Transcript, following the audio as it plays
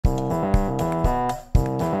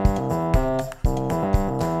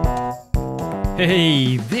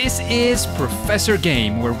Hey, this is Professor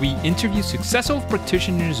Game, where we interview successful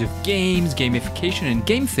practitioners of games, gamification, and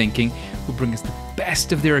game thinking who bring us the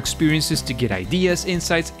best of their experiences to get ideas,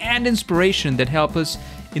 insights, and inspiration that help us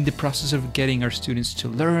in the process of getting our students to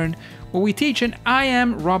learn what we teach. And I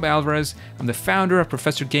am Rob Alvarez. I'm the founder of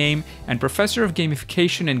Professor Game and professor of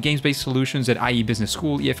gamification and games-based solutions at IE Business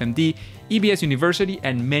School, EFMD, EBS University,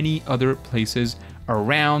 and many other places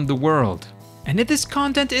around the world. And if this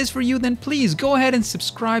content is for you, then please go ahead and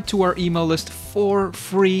subscribe to our email list for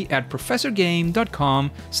free at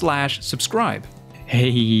professorgame.com/subscribe.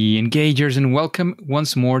 Hey, engagers, and welcome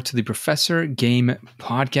once more to the Professor Game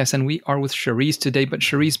podcast. And we are with Charisse today. But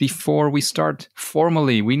Charisse, before we start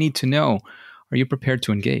formally, we need to know, are you prepared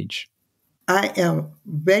to engage? I am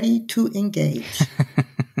ready to engage.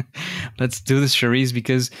 Let's do this, Charisse,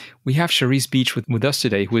 because we have Charisse Beach with us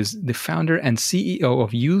today, who is the founder and CEO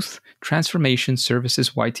of Youth Transformation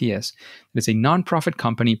Services YTS. It is a nonprofit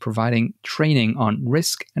company providing training on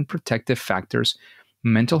risk and protective factors,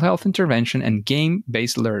 mental health intervention, and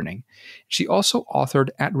game-based learning. She also authored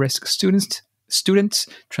At-Risk Students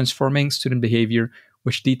Transforming Student Behavior,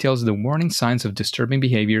 which details the warning signs of disturbing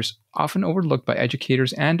behaviors often overlooked by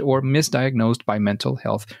educators and or misdiagnosed by mental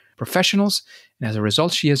health professionals. And as a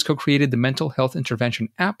result, she has co-created the Mental Health Intervention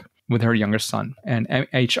app with her younger son. And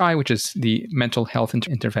MHI, which is the Mental Health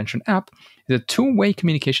Intervention app, is a two-way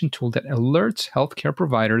communication tool that alerts healthcare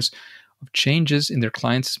providers of changes in their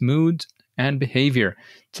clients' mood and behavior.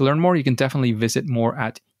 To learn more, you can definitely visit more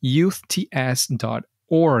at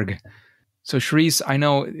youthts.org. So, Charisse, I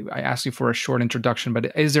know I asked you for a short introduction,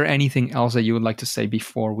 but is there anything else that you would like to say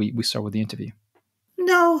before we start with the interview?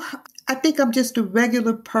 No, I think I'm just a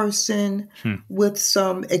regular person with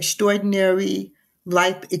some extraordinary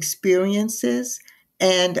life experiences.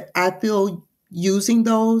 And I feel using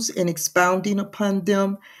those and expounding upon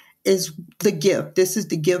them is the gift. This is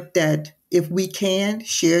the gift that, if we can,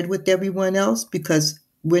 share it with everyone else, because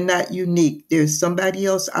we're not unique. There's somebody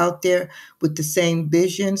else out there with the same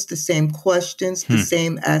visions, the same questions, the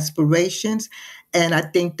same aspirations. And I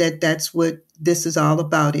think that that's what this is all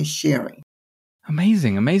about, is sharing.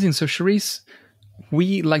 Amazing, amazing. So, Charisse,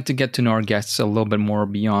 we like to get to know our guests a little bit more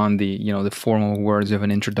beyond the formal words of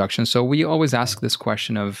an introduction. So we always ask this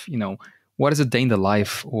question of, what is a day in the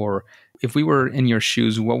life? Or if we were in your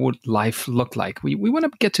shoes, what would life look like? We want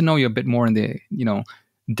to get to know you a bit more in the,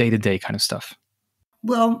 day-to-day kind of stuff.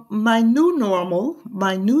 Well, my new normal,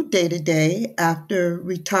 my new day-to-day after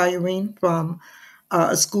retiring from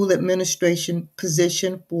a school administration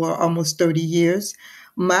position for almost 30 years,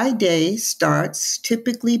 my day starts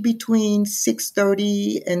typically between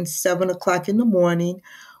 6:30 and 7 o'clock in the morning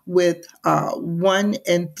with 1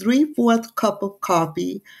 3/4 cup of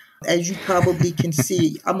coffee. As you probably can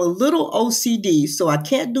see, I'm a little OCD, so I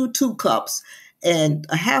can't do 2 cups, and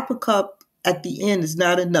a half a cup at the end is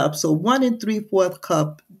not enough. So 1 3/4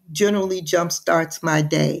 cup generally jumpstarts my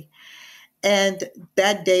day. And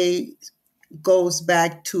that day goes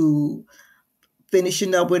back to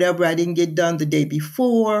finishing up whatever I didn't get done the day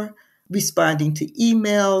before, responding to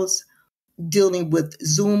emails, dealing with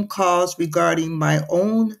Zoom calls regarding my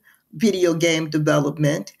own video game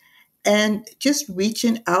development, and just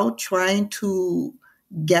reaching out, trying to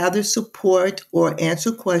gather support or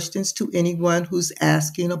answer questions to anyone who's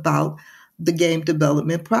asking about the game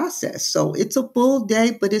development process. So it's a full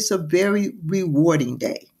day, but it's a very rewarding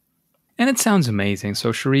day. And it sounds amazing.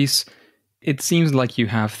 So, Charisse, it seems like you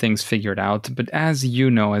have things figured out, but as you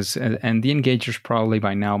know, and the engagers probably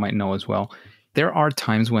by now might know as well, there are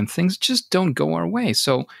times when things just don't go our way.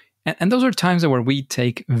 So, and those are times where we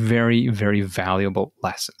take very, very valuable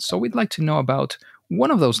lessons. So we'd like to know about one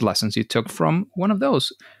of those lessons you took from one of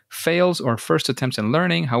those fails or first attempts in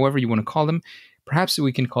learning, however you want to call them. Perhaps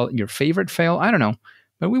we can call it your favorite fail. I don't know.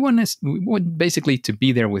 But we want basically to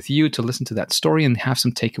be there with you to listen to that story and have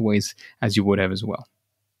some takeaways as you would have as well.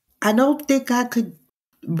 I don't think I could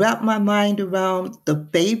wrap my mind around the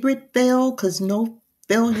favorite fail, because no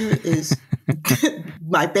failure is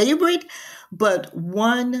my favorite. But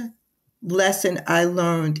one lesson I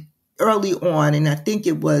learned early on, and I think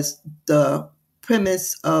it was the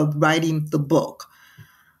premise of writing the book,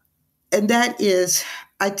 and that is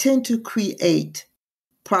I tend to create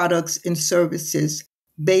products and services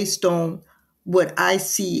based on what I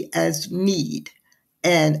see as need.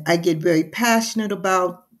 And I get very passionate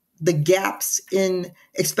about the gaps in,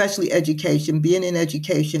 especially education. Being in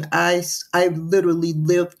education, I literally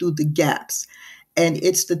lived through the gaps. And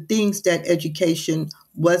it's the things that education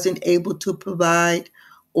wasn't able to provide,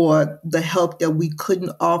 or the help that we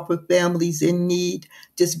couldn't offer families in need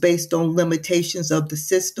just based on limitations of the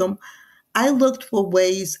system. I looked for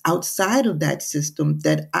ways outside of that system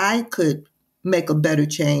that I could make a better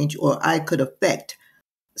change or I could affect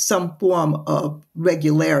some form of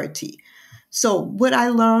regularity. So, what I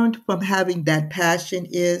learned from having that passion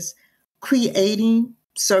is creating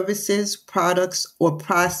services, products, or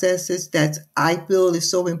processes that I feel is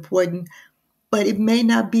so important, but it may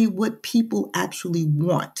not be what people actually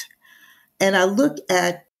want. And I look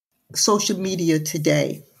at social media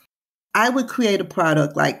today. I would create a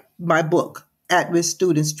product like my book, At Risk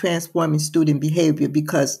Students Transforming Student Behavior,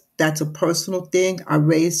 because that's a personal thing. I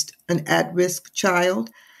raised an at risk child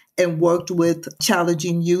and worked with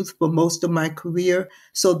challenging youth for most of my career.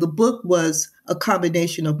 So the book was a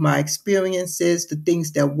combination of my experiences, the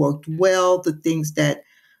things that worked well, the things that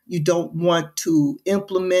you don't want to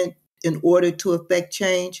implement in order to affect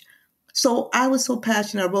change. So I was so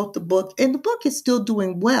passionate. I wrote the book, and the book is still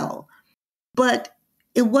doing well. But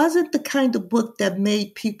it wasn't the kind of book that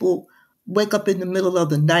made people wake up in the middle of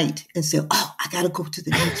the night and say, oh, I got to go to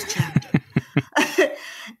the next chapter.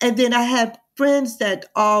 And then I had friends that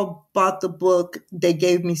all bought the book. They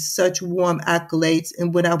gave me such warm accolades.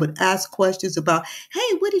 And when I would ask questions about,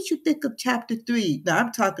 hey, what did you think of chapter 3? Now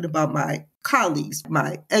I'm talking about my colleagues,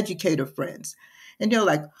 my educator friends. And they're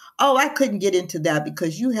like, oh, I couldn't get into that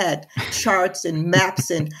because you had charts and maps.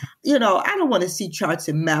 And, I don't want to see charts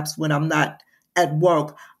and maps when I'm not at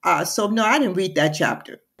work. So, no, I didn't read that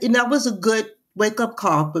chapter. And that was a good wake up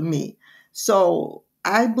call for me. So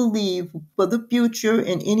I believe for the future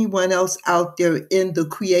and anyone else out there in the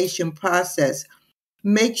creation process,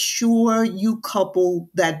 make sure you couple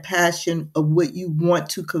that passion of what you want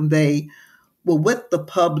to convey with what the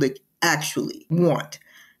public actually want.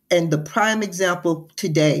 And the prime example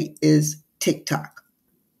today is TikTok.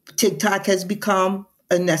 TikTok has become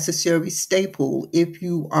a necessary staple if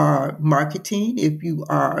you are marketing, if you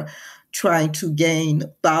are trying to gain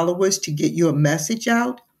followers to get your message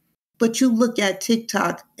out. But you look at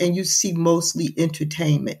TikTok and you see mostly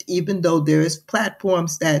entertainment, even though there's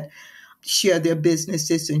platforms that share their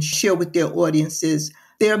businesses and share with their audiences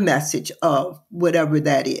their message of whatever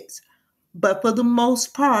that is. But for the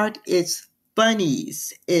most part, it's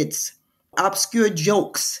funnies, it's obscure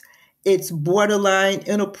jokes, it's borderline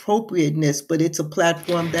inappropriateness, but it's a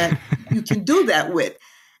platform that you can do that with.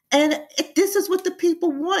 And this is what the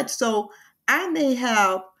people want. So I may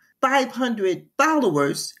have 500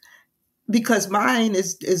 followers because mine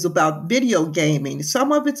is about video gaming.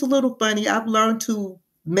 Some of it's a little funny. I've learned to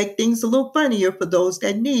make things a little funnier for those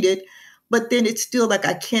that need it, but then it's still like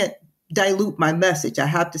I can't dilute my message. I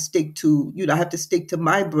have to stick to, I have to stick to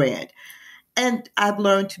my brand. And I've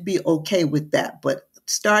learned to be okay with that. But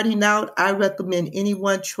starting out, I recommend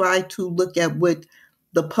anyone try to look at what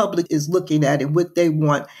the public is looking at and what they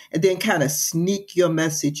want, and then kind of sneak your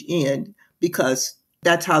message in because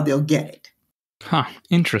that's how they'll get it. Huh.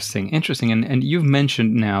 Interesting. And you've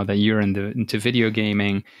mentioned now that you're into video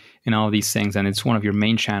gaming and all these things, and it's one of your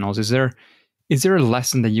main channels. Is there a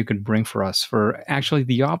lesson that you could bring for us for actually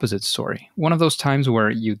the opposite story? One of those times where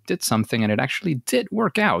you did something and it actually did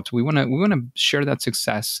work out. We want to share that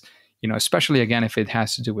success, especially again if it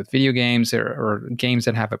has to do with video games or games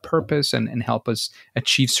that have a purpose and help us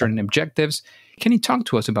achieve certain objectives. Can you talk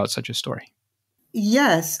to us about such a story?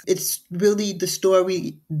 Yes, it's really the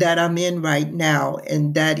story that I'm in right now,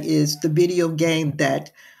 and that is the video game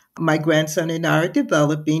that my grandson and I are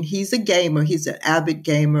developing. He's a gamer, he's an avid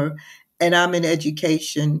gamer, and I'm an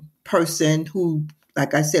education person who,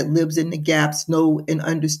 like I said, lives in the gaps, knows and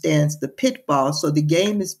understands the pitfalls. So the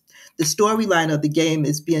storyline of the game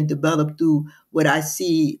is being developed through what I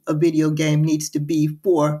see a video game needs to be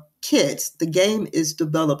for kids. The game is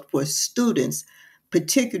developed for students,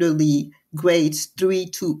 particularly grades 3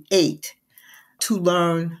 to 8, to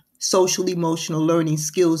learn social emotional learning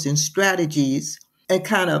skills and strategies and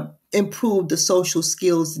kind of improve the social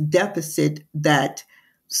skills deficit that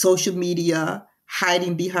social media,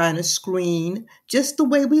 hiding behind a screen, just the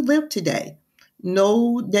way we live today.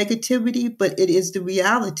 No negativity, but it is the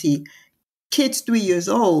reality. Kids 3 years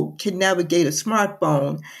old can navigate a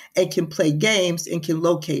smartphone and can play games and can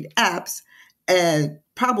locate apps and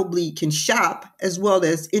probably can shop as well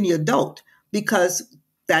as any adult because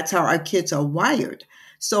that's how our kids are wired.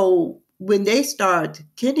 So when they start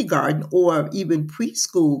kindergarten or even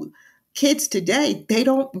preschool, kids today, they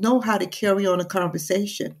don't know how to carry on a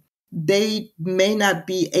conversation. They may not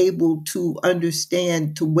be able to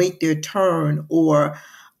understand to wait their turn or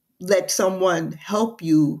let someone help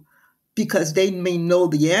you because they may know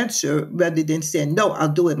the answer rather than saying, no, I'll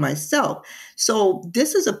do it myself. So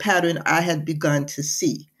this is a pattern I had begun to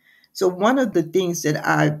see. So one of the things that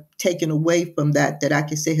I've taken away from that I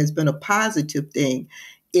can say has been a positive thing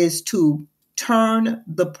is to turn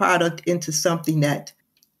the product into something that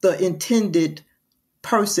the intended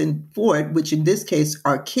person for it, which in this case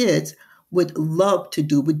are kids, would love to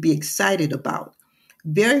do, would be excited about.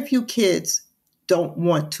 Very few kids don't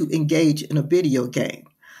want to engage in a video game.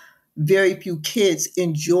 Very few kids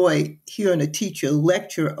enjoy hearing a teacher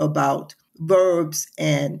lecture about verbs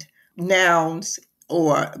and nouns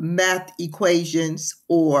or math equations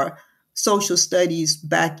or social studies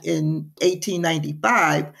back in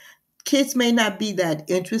 1895. Kids may not be that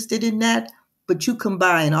interested in that, but you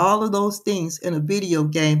combine all of those things in a video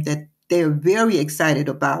game that they're very excited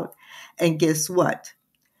about. And guess what?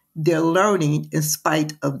 They're learning in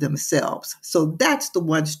spite of themselves. So that's the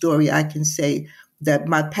one story I can say that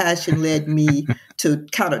my passion led me to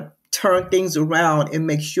kind of turn things around and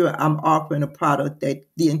make sure I'm offering a product that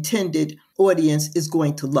the intended audience is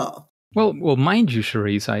going to love. Well, mind you,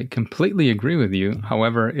 Charisse, I completely agree with you.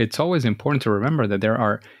 However, it's always important to remember that there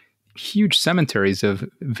are huge cemeteries of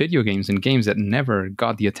video games and games that never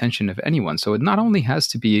got the attention of anyone. So it not only has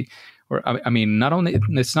to be, or I mean, not only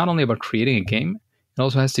it's not only about creating a game. It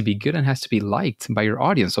also has to be good and has to be liked by your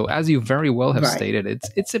audience. So as you very well have stated,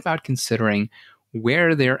 it's about considering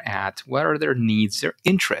where they're at, what are their needs, their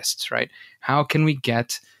interests, right? How can we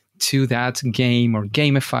get to that game or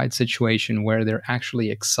gamified situation where they're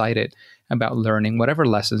actually excited about learning whatever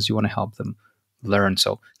lessons you want to help them learn.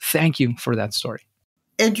 So thank you for that story.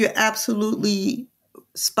 And you're absolutely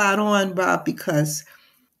spot on, Rob, because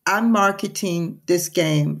I'm marketing this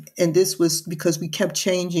game, and this was because we kept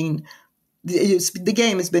changing. The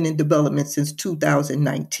game has been in development since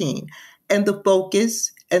 2019, and the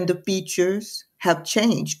focus and the features have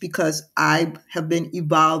changed because I have been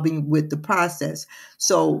evolving with the process.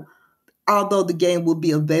 So although the game will be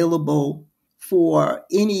available for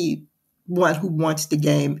anyone who wants the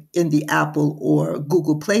game in the Apple or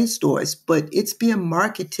Google Play stores, but it's being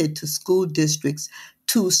marketed to school districts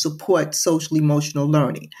to support social emotional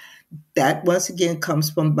learning. That once again comes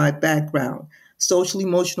from my background. Social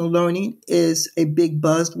emotional learning is a big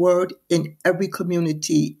buzzword in every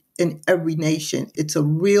community, in every nation. It's a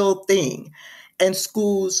real thing. And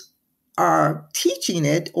schools are teaching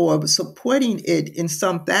it or supporting it in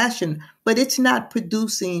some fashion, but it's not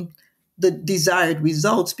producing the desired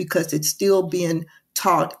results because it's still being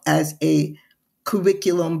taught as a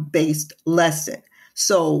curriculum based lesson.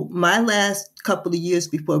 So, my last couple of years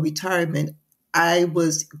before retirement, I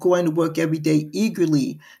was going to work every day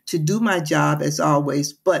eagerly to do my job as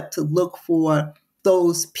always, but to look for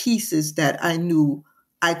those pieces that I knew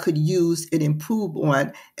I could use and improve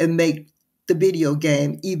on and make the video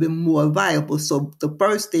game even more viable. So the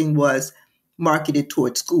first thing was marketed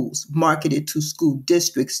towards schools, marketed to school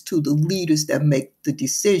districts, to the leaders that make the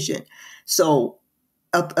decision. So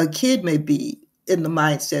a kid may be in the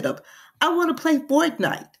mindset of, I want to play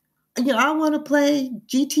Fortnite. I want to play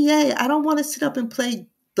GTA. I don't want to sit up and play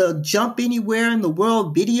the jump anywhere in the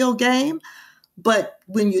world video game. But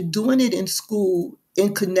when you're doing it in school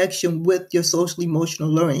in connection with your social emotional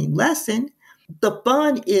learning lesson, the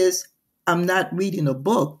fun is I'm not reading a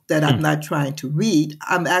book that I'm not trying to read.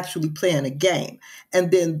 I'm actually playing a game.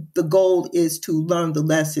 And then the goal is to learn the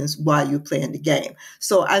lessons while you're playing the game.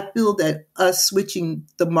 So I feel that us switching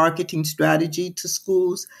the marketing strategy to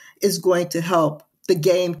schools is going to help the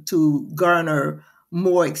game to garner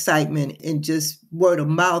more excitement and just word of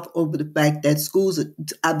mouth over the fact that schools,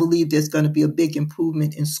 I believe there's going to be a big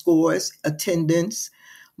improvement in scores, attendance,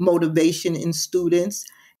 motivation in students,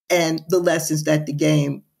 and the lessons that the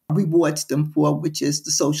game rewards them for, which is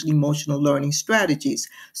the social emotional learning strategies.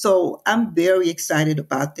 So I'm very excited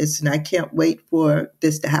about this, and I can't wait for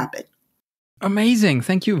this to happen. Amazing.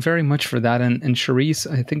 Thank you very much for that. And Charisse,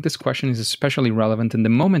 I think this question is especially relevant in the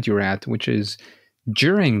moment you're at, which is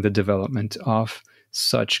during the development of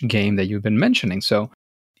such game that you've been mentioning. So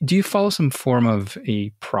do you follow some form of a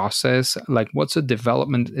process? Like what's the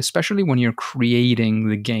development, especially when you're creating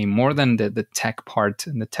the game, more than the tech part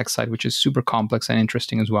and the tech side, which is super complex and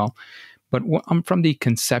interesting as well. But from the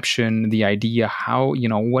conception, the idea, how,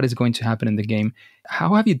 what is going to happen in the game,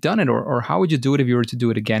 how have you done it? Or how would you do it if you were to do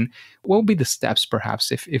it again? What would be the steps,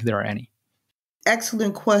 perhaps, if there are any?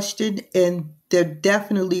 Excellent question. And there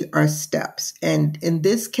definitely are steps. And in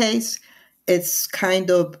this case, it's kind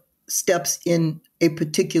of steps in a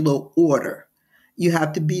particular order. You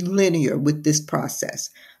have to be linear with this process.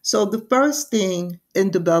 So the first thing in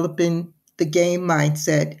developing the game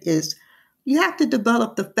mindset is you have to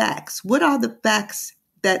develop the facts. What are the facts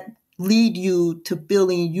that lead you to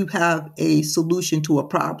feeling you have a solution to a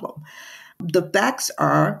problem? The facts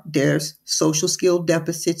are there's social skill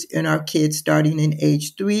deficits in our kids starting in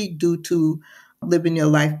age 3 due to living their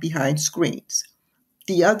life behind screens.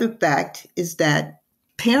 The other fact is that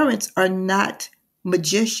parents are not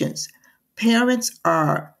magicians. Parents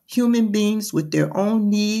are human beings with their own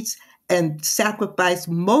needs and sacrifice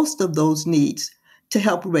most of those needs to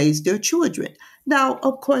help raise their children. Now,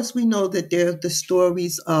 of course, we know that there are the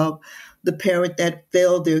stories of the parent that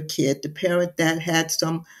failed their kid, the parent that had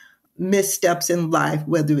some missteps in life,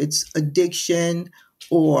 whether it's addiction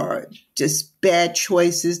or just bad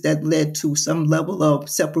choices that led to some level of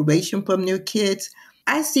separation from their kids.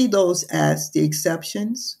 I see those as the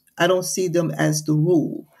exceptions. I don't see them as the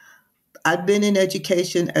rule. I've been in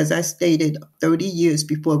education, as I stated, 30 years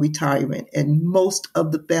before retirement, and most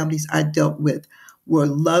of the families I dealt with were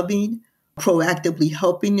loving, proactively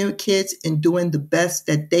helping their kids and doing the best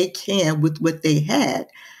that they can with what they had.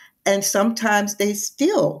 And sometimes they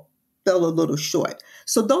still fell a little short.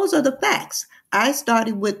 So those are the facts. I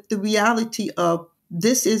started with the reality of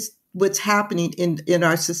this is what's happening in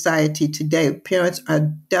our society today. Parents are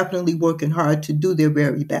definitely working hard to do their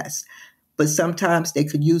very best, but sometimes they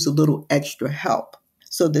could use a little extra help.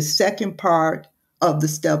 So the second part of the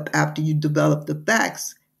step after you develop the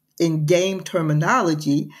facts in game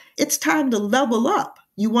terminology, it's time to level up.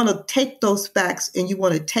 You want to take those facts and you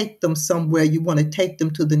want to take them somewhere. You want to take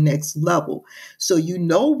them to the next level. So you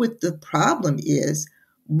know what the problem is.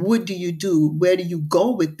 What do you do? Where do you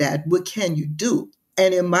go with that? What can you do?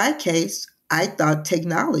 And in my case, I thought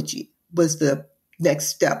technology was the next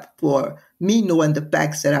step for me knowing the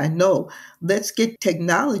facts that I know. Let's get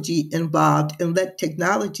technology involved and let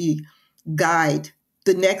technology guide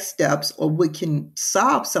the next steps or we can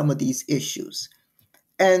solve some of these issues.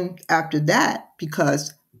 And after that,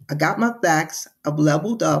 because I got my facts, I've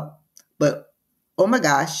leveled up, but oh my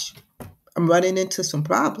gosh, I'm running into some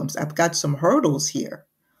problems. I've got some hurdles here.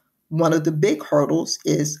 One of the big hurdles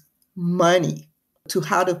is money, to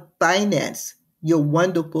how to finance your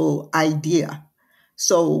wonderful idea.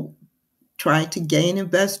 So trying to gain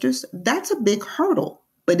investors, that's a big hurdle,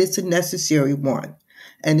 but it's a necessary one.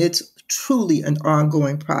 And it's truly an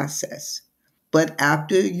ongoing process. But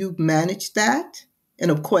after you've managed that, and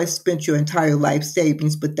of course spent your entire life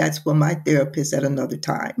savings, but that's for my therapist at another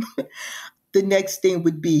time. The next thing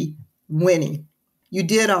would be winning. You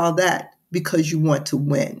did all that because you want to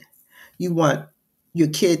win. You want your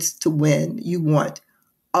kids to win. You want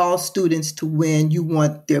all students to win. You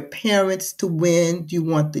want their parents to win. You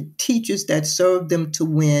want the teachers that serve them to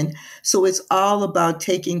win. So it's all about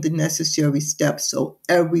taking the necessary steps so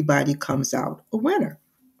everybody comes out a winner.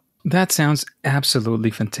 That sounds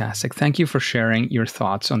absolutely fantastic. Thank you for sharing your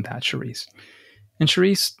thoughts on that, Charisse. And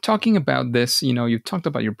Charisse, talking about this, you've talked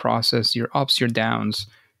about your process, your ups, your downs.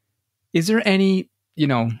 Is there any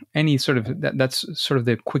sort of that's sort of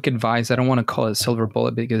the quick advice? I don't want to call it a silver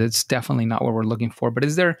bullet because it's definitely not what we're looking for. But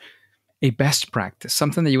is there a best practice,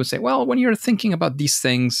 something that you would say, well, when you're thinking about these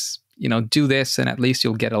things, do this, and at least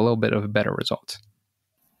you'll get a little bit of a better result?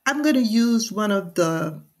 I'm going to use one of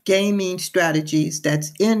the gaming strategies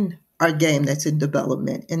that's in our game that's in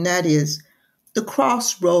development, and that is the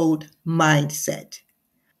crossroad mindset.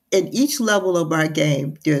 In each level of our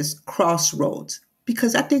game, there's crossroads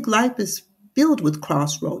because I think life is filled with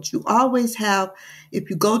crossroads. You always have, if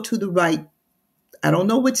you go to the right, I don't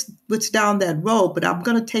know what's down that road, but I'm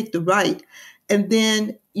going to take the right. And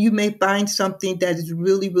then you may find something that is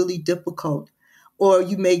really, really difficult, or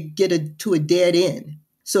you may get to a dead end.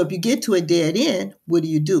 So if you get to a dead end, what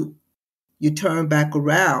do? You turn back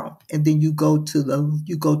around and then you go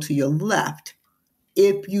to your left.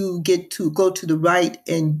 If you go to the right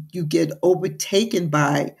and you get overtaken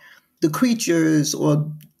by the creatures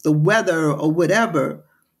or the weather or whatever,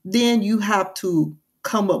 then you have to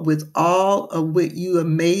come up with all of what you are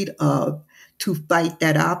made of to fight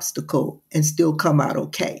that obstacle and still come out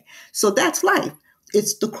okay. So that's life.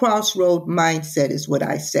 It's the crossroad mindset is what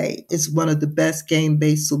I say. It's one of the best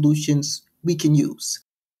game-based solutions we can use.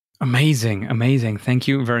 Amazing. Thank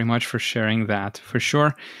you very much for sharing that, for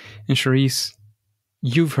sure. And Charisse,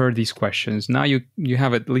 you've heard these questions. Now you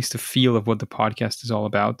have at least a feel of what the podcast is all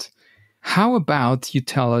about. How about you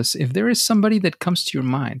tell us if there is somebody that comes to your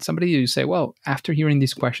mind, somebody you say, well, after hearing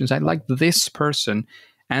these questions, I'd like this person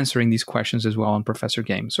answering these questions as well on Professor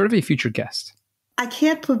Game, sort of a future guest. I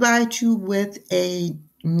can't provide you with a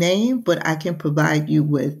name, but I can provide you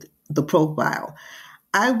with the profile.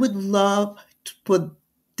 I would love for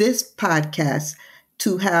this podcast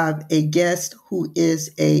to have a guest who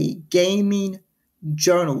is a gaming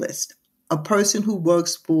journalist, a person who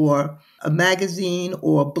works for a magazine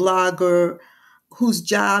or a blogger whose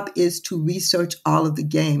job is to research all of the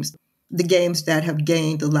games that have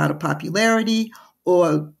gained a lot of popularity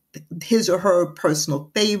or his or her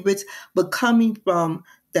personal favorites, but coming from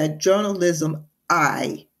that journalism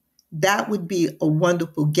eye. That would be a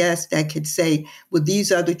wonderful guest that could say, well, these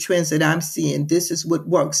are the trends that I'm seeing. This is what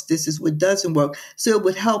works. This is what doesn't work. So it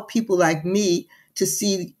would help people like me to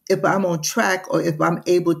see if I'm on track or if I'm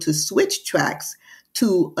able to switch tracks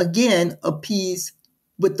to, again, appease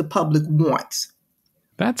what the public wants.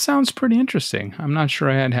 That sounds pretty interesting. I'm not sure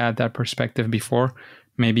I had that perspective before.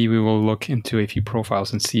 Maybe we will look into a few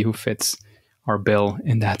profiles and see who fits our bill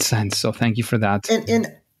in that sense. So thank you for that. And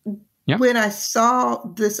Yeah. when I saw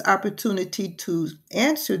this opportunity to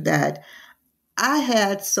answer that, I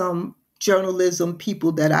had some journalism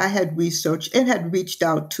people that I had researched and had reached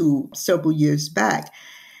out to several years back,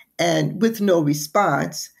 and with no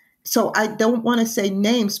response. So I don't want to say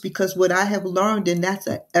names because what I have learned, and that's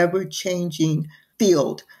an ever changing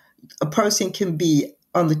field, a person can be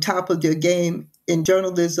on the top of their game in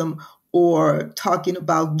journalism or talking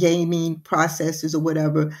about gaming processes or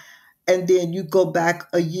whatever, and then you go back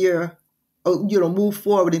a year, or move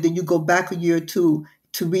forward, and then you go back a year or two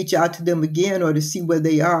to reach out to them again or to see where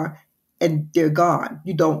they are, and they're gone.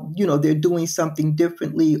 You don't, they're doing something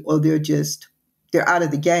differently, or they're out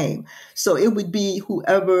of the game. So it would be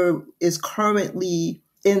whoever is currently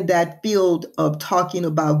in that field of talking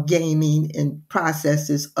about gaming and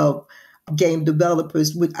processes of game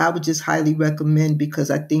developers, I would just highly recommend, because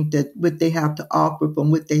I think that what they have to offer from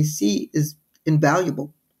what they see is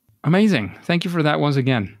invaluable. Amazing. Thank you for that once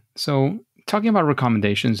again. So talking about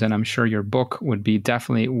recommendations, and I'm sure your book would be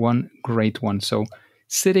definitely one great one. So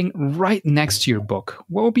sitting right next to your book,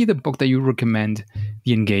 what would be the book that you recommend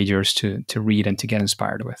the engagers to read and to get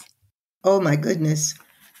inspired with? Oh my goodness.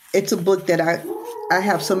 It's a book that I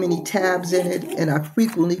have so many tabs in it, and I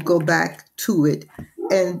frequently go back to it.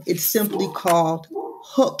 And it's simply called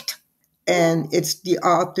Hooked. And the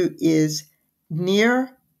author is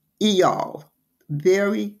Nir Eyal.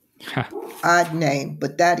 Very odd name,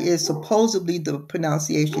 but that is supposedly the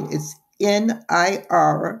pronunciation. It's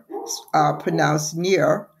Nir, pronounced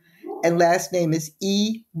Nir, and last name is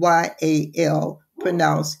Eyal,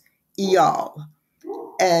 pronounced Eyal.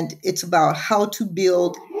 And it's about how to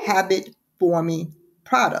build habit-forming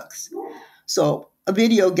products. So a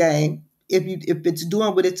video game, if it's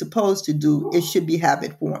doing what it's supposed to do, it should be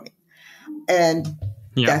habit-forming. And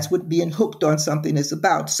that's what being hooked on something is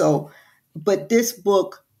about. So, but this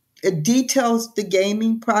book, it details the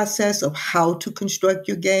gaming process of how to construct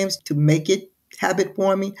your games to make it habit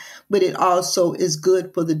forming, but it also is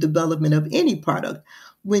good for the development of any product.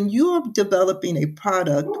 When you're developing a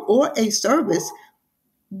product or a service,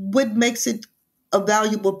 what makes it a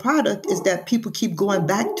valuable product is that people keep going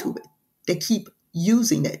back to it. They keep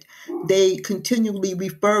using it. They continually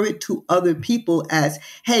refer it to other people as,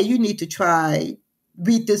 hey, you need to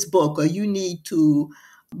read this book, or you need to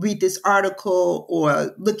read this article,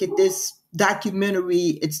 or look at this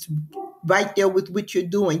documentary. It's right there with what you're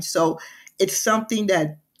doing. So it's something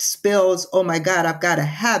that spells, oh my God, I've got to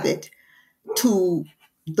have it, to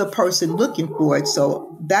the person looking for it.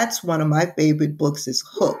 So that's one of my favorite books, is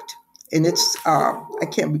Hooked. And it's, I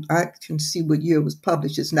can see what year it was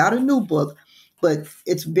published. It's not a new book, but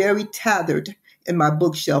it's very tethered in my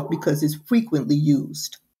bookshelf because it's frequently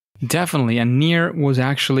used. Definitely. And Nir was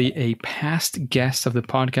actually a past guest of the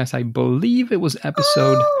podcast. I believe it was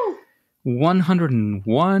episode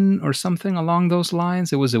 101 or something along those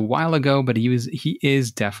lines. It was a while ago, but he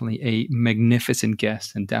is definitely a magnificent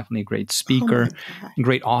guest and definitely a great speaker,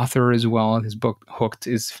 great author as well. His book Hooked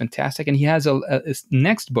is fantastic. And he has a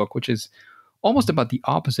next book, which is almost about the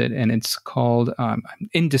opposite, and it's called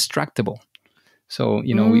Indistractable. So,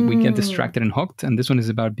 we get distracted and hooked, and this one is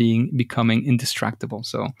about becoming indistractable.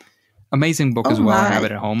 So amazing book as well. I have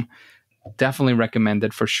it at home. Definitely recommend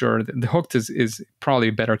it for sure. The Hooked is probably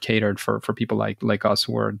better catered for people like us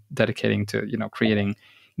who are dedicating to, creating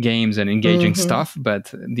games and engaging stuff.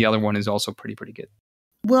 But the other one is also pretty good.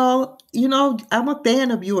 Well, I'm a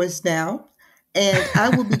fan of yours now, and I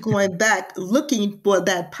will be going back looking for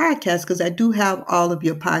that podcast, because I do have all of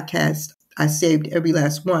your podcasts. I saved every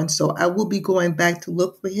last one. So I will be going back to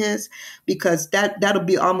look for his, because that'll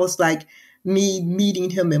be almost like me meeting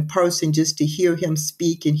him in person, just to hear him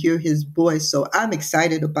speak and hear his voice. So I'm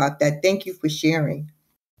excited about that. Thank you for sharing.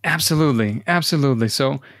 Absolutely. Absolutely.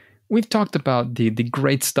 So we've talked about the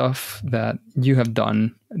great stuff that you have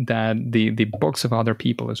done, that the books of other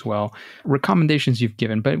people as well, recommendations you've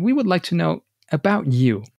given, but we would like to know about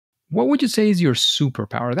you. What would you say is your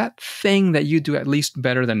superpower, that thing that you do at least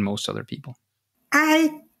better than most other people?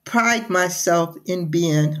 I pride myself in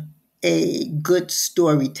being a good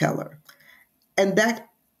storyteller. And that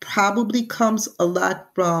probably comes a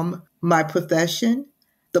lot from my profession,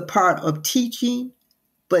 the part of teaching.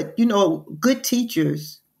 But, good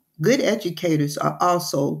teachers good educators are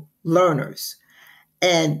also learners.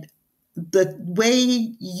 And the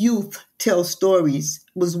way youth tell stories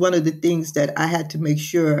was one of the things that I had to make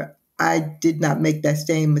sure I did not make that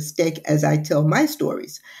same mistake as I tell my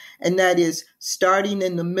stories. And that is starting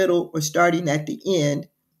in the middle or starting at the end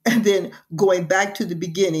and then going back to the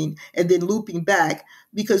beginning and then looping back.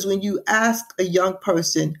 Because when you ask a young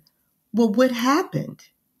person, well, what happened?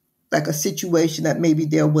 Like a situation that maybe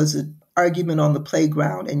there was an argument on the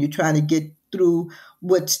playground and you're trying to get through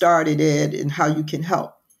what started it and how you can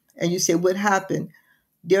help. And you say, what happened?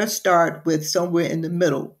 They'll start with somewhere in the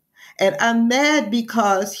middle. And I'm mad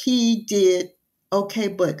because he did, okay,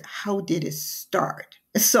 but how did it start?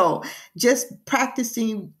 So just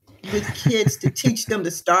practicing with kids to teach them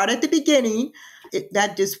to start at the beginning,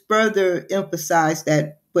 that just further emphasized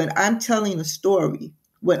that when I'm telling a story,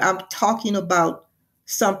 when I'm talking about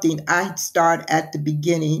something, I start at the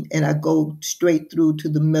beginning and I go straight through to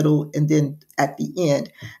the middle and then at the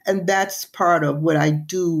end. And that's part of what I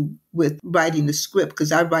do with writing the script,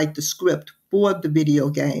 because I write the script for the video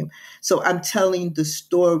game. So I'm telling the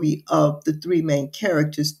story of the three main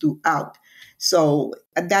characters throughout. So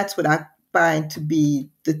that's what I find to be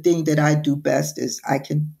the thing that I do best, is I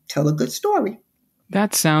can tell a good story.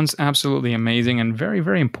 That sounds absolutely amazing and very,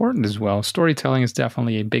 very important as well. Storytelling is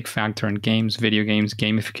definitely a big factor in games, video games,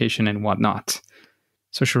 gamification, and whatnot.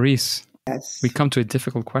 So, Charisse, Yes. we come to a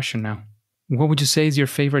difficult question now. What would you say is your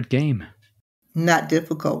favorite game? Not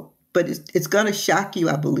difficult, but it's going to shock you,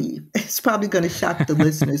 I believe. It's probably going to shock the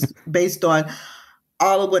listeners based on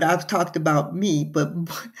all of what I've talked about me. But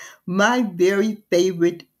my very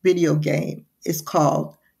favorite video game is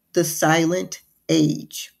called The Silent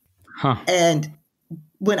Age. Huh. And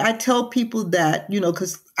when I tell people that,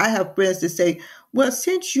 because I have friends that say, well,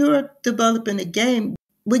 since you're developing a game,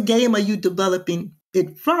 what game are you developing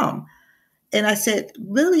it from? And I said,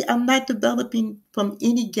 really, I'm not developing from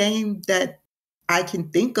any game that I can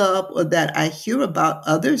think of or that I hear about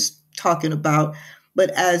others talking about.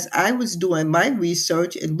 But as I was doing my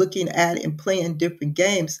research and looking at and playing different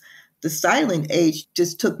games, the Silent Age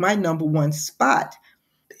just took my number one spot.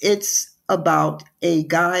 It's about a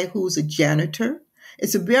guy who's a janitor.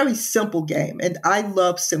 It's a very simple game, and I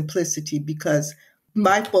love simplicity because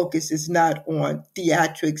my focus is not on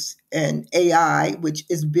theatrics and AI, which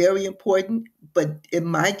is very important. But in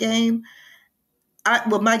my game,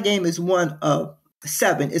 my game is one of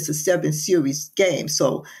seven. It's a 7 series game.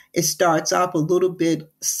 So it starts off a little bit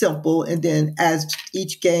simple. And then as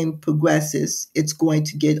each game progresses, it's going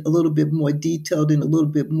to get a little bit more detailed and a little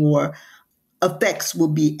bit more effects will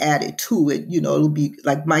be added to it. It'll be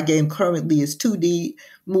like my game currently is 2D.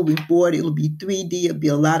 Moving forward, it'll be 3D. It'll be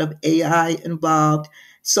a lot of AI involved.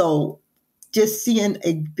 So just seeing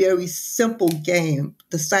a very simple game,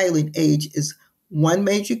 The Silent Age, is one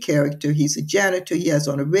major character. He's a janitor. He has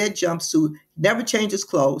on a red jumpsuit, never changes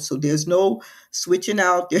clothes. So there's no switching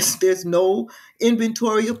out. There's no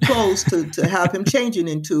inventory of clothes to have him changing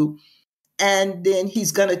into. And then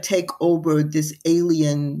he's going to take over this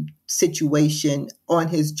alien situation on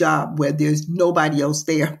his job where there's nobody else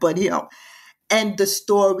there but him. And the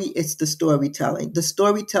story, it's the storytelling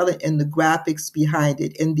and the graphics behind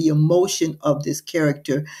it and the emotion of this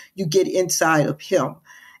character. You get inside of him.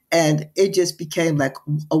 And it just became like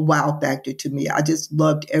a wow factor to me. I just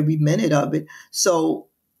loved every minute of it. So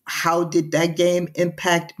how did that game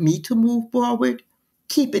impact me to move forward?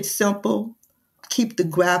 Keep it simple. Keep the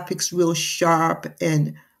graphics real sharp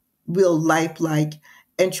and real lifelike,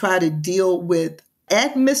 and try to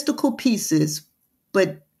add mystical pieces,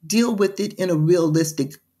 but deal with it in a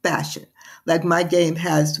realistic fashion. Like my game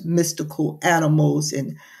has mystical animals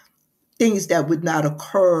and things that would not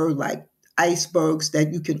occur, like icebergs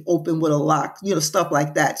that you can open with a lock, stuff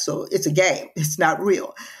like that. So it's a game. It's not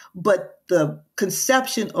real. But the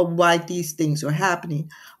conception of why these things are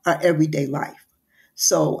happening are everyday life.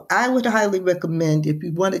 So I would highly recommend, if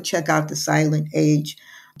you want to check out The Silent Age,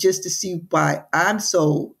 just to see why I'm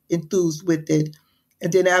so enthused with it.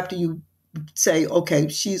 And then after you say, okay,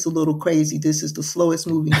 she's a little crazy, this is the slowest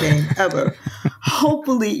moving game ever,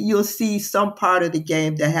 hopefully you'll see some part of the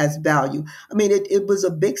game that has value. I mean, it was a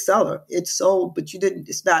big seller. It sold, but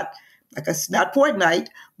it's not Fortnite,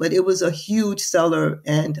 but it was a huge seller,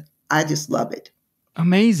 and I just love it.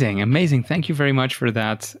 Amazing, amazing. Thank you very much for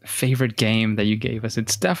that favorite game that you gave us.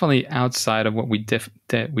 It's definitely outside of what we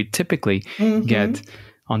typically get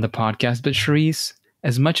on the podcast. But Charisse,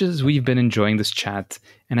 as much as we've been enjoying this chat,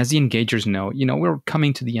 and as the engagers know, we're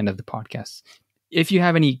coming to the end of the podcast. If you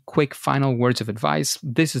have any quick final words of advice,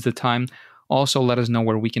 this is the time. Also, let us know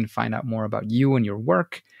where we can find out more about you and your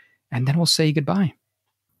work, and then we'll say goodbye.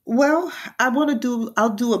 Well,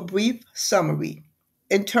 I'll do a brief summary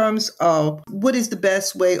in terms of what is the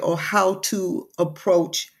best way or how to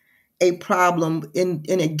approach a problem in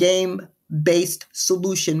a game based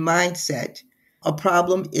solution mindset. A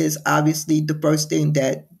problem is obviously the first thing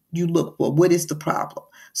that you look for. What is the problem?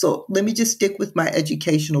 So let me just stick with my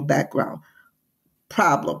educational background.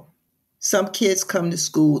 Problem. Some kids come to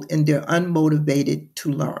school and they're unmotivated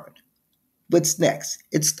to learn. What's next?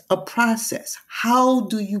 It's a process. How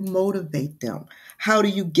do you motivate them? How do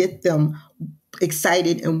you get them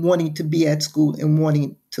excited and wanting to be at school and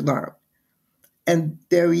wanting to learn? And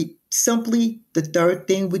very simply, the third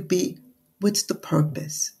thing would be, what's the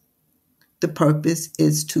purpose? The purpose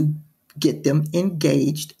is to get them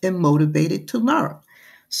engaged and motivated to learn.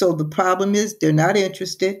 So the problem is they're not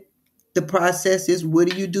interested. The process is, what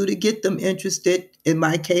do you do to get them interested? In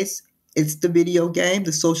my case, it's the video game,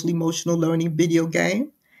 the social emotional learning video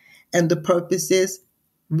game. And the purpose is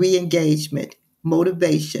re-engagement,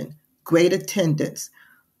 motivation, great attendance,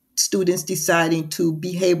 students deciding to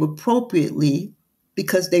behave appropriately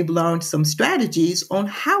because they've learned some strategies on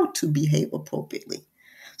how to behave appropriately.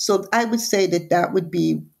 So I would say that that would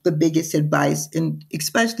be the biggest advice, and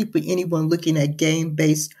especially for anyone looking at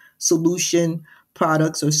game-based solution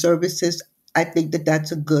products or services. I think that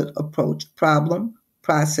that's a good approach: problem,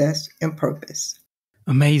 process, and purpose.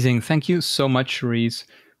 Amazing. Thank you so much, Charisse,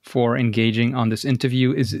 for engaging on this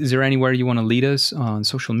interview. Is there anywhere you want to lead us on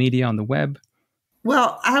social media, on the web?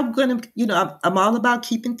 Well, I'm all about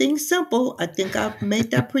keeping things simple. I think I've made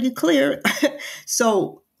that pretty clear.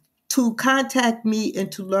 So to contact me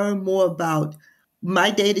and to learn more about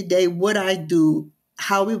my day to day, what I do,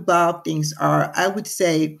 how evolved things are, I would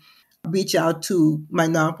say reach out to my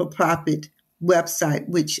non-for-profit website,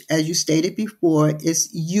 which, as you stated before, is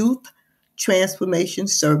Youth Transformation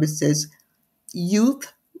Services,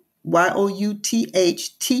 Youth,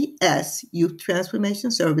 YOUTHTS, Youth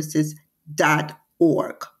Transformation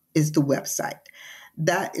Services.org is the website.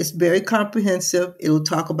 That is very comprehensive. It'll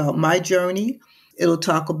talk about my journey. It'll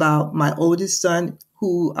talk about my oldest son,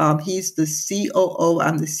 who he's the COO.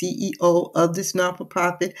 I'm the CEO of this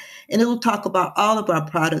non-for-profit. And it'll talk about all of our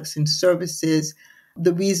products and services,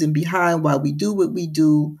 the reason behind why we do what we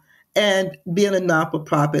do. And being a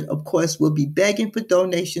non-for-profit, of course, we'll be begging for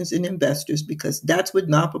donations and investors, because that's what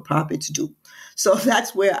non-for-profits do. So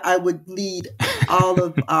that's where I would lead all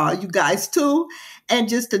of you guys to. And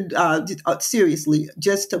just to, seriously,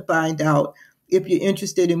 just to find out, if you're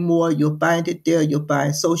interested in more, you'll find it there. You'll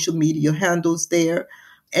find social media handles there,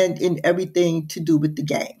 and in everything to do with the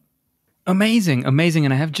game. Amazing, amazing.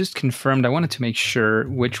 And I have just confirmed, I wanted to make sure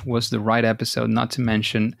which was the right episode, not to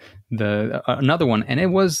mention the another one. And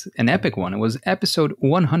it was an epic one. It was episode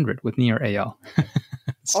 100 with Nir Eyal.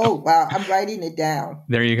 Oh, wow. I'm writing it down.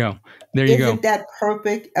 There you go. There you go. Isn't that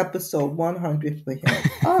perfect? Episode 100 for him.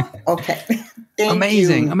 Oh, okay. Thank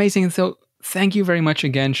Amazing, you. amazing. So thank you very much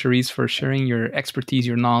again, Charisse, for sharing your expertise,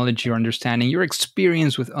 your knowledge, your understanding, your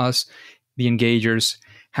experience with us, the engagers.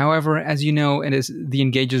 However, as you know, and as the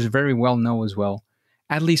engagers very well know as well,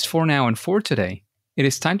 at least for now and for today, it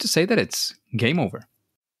is time to say that it's game over.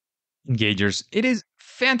 Engagers, it is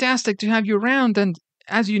fantastic to have you around. And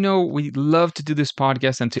as you know, we love to do this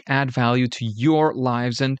podcast and to add value to your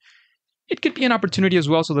lives. And it could be an opportunity as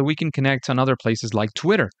well so that we can connect on other places like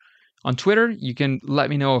Twitter. On Twitter, you can let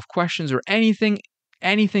me know of questions or anything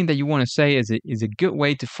that you want to say is a good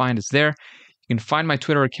way to find us there. You can find my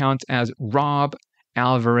Twitter account as Rob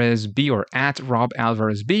Alvarez B, or at Rob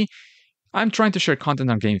Alvarez B. I'm trying to share content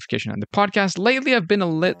on gamification and the podcast. Lately, I've been a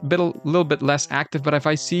little bit less active, but if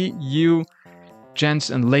I see you, gents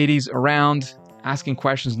and ladies, around asking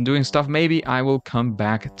questions and doing stuff, maybe I will come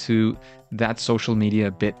back to that social media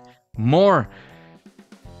a bit more.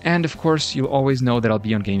 And of course, you'll always know that I'll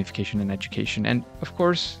be on gamification and education. And of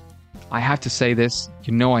course, I have to say this.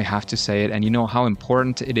 You know I have to say it, and you know how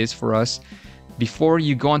important it is for us. Before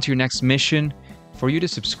you go on to your next mission, for you to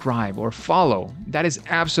subscribe or follow. That is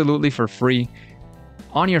absolutely for free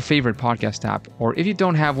on your favorite podcast app. Or if you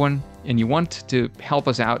don't have one and you want to help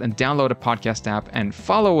us out and download a podcast app and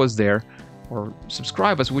follow us there or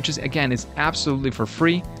subscribe us, which is, again, is absolutely for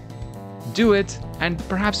free, do it. And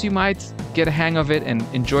perhaps you might get a hang of it and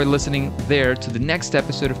enjoy listening there to the next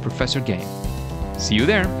episode of Professor Game. See you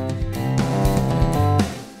there.